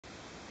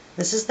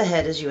This is the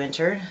head as you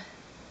enter.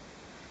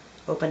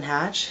 Open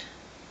hatch.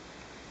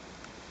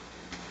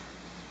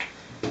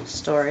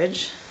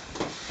 Storage.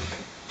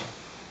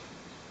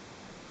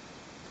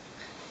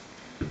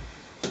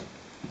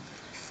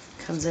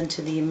 Comes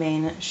into the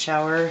main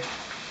shower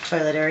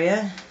toilet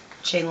area.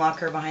 Chain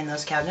locker behind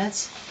those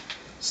cabinets.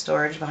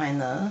 Storage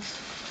behind those.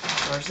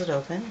 Doors that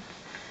open.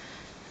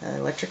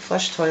 Electric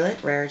flush toilet,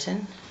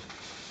 Raritan.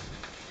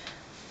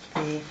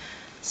 The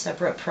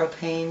separate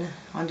propane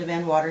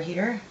on-demand water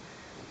heater.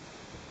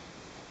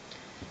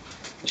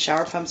 The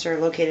shower pumps are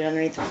located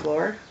underneath the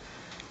floor.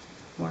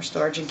 More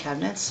storage and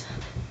cabinets.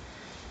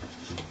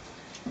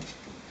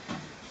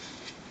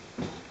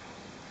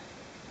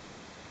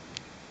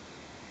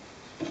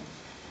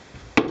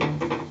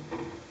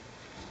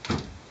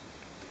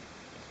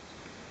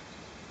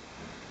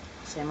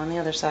 Same on the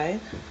other side.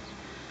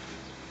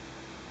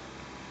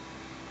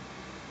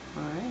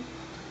 Alright.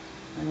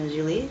 And as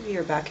you leave,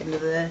 you're back into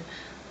the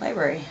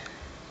library.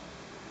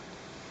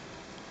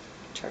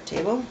 Chart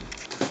table.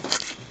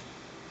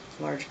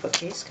 Large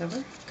bookcase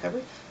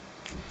covered.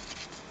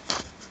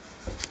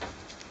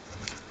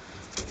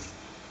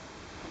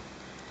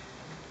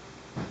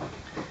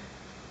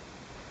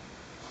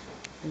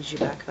 As you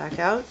back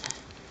out,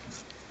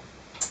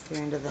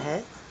 you're into the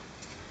head.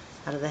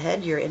 Out of the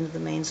head, you're into the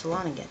main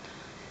salon again.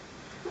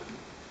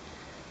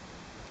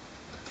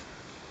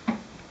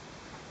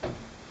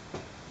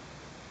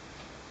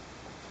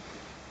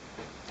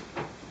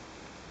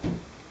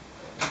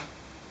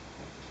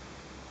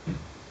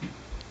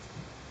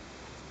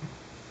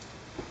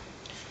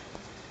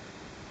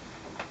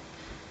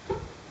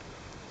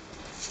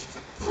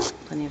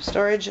 Plenty of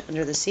storage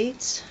under the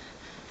seats.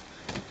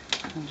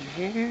 Under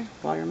here,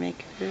 water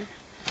maker,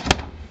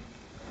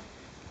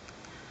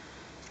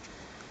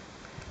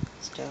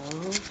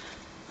 stove,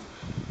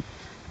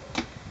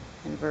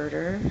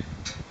 inverter,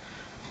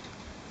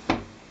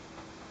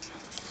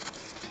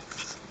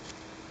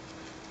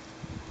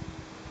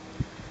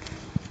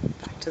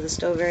 back to the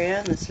stove area,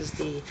 and this is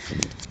the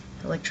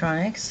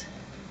electronics.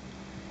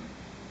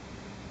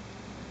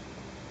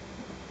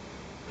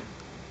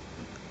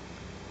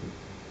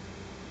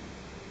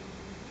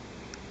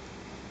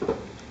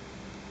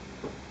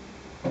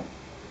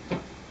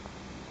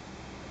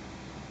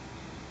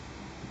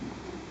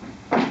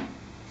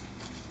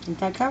 I think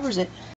that covers it.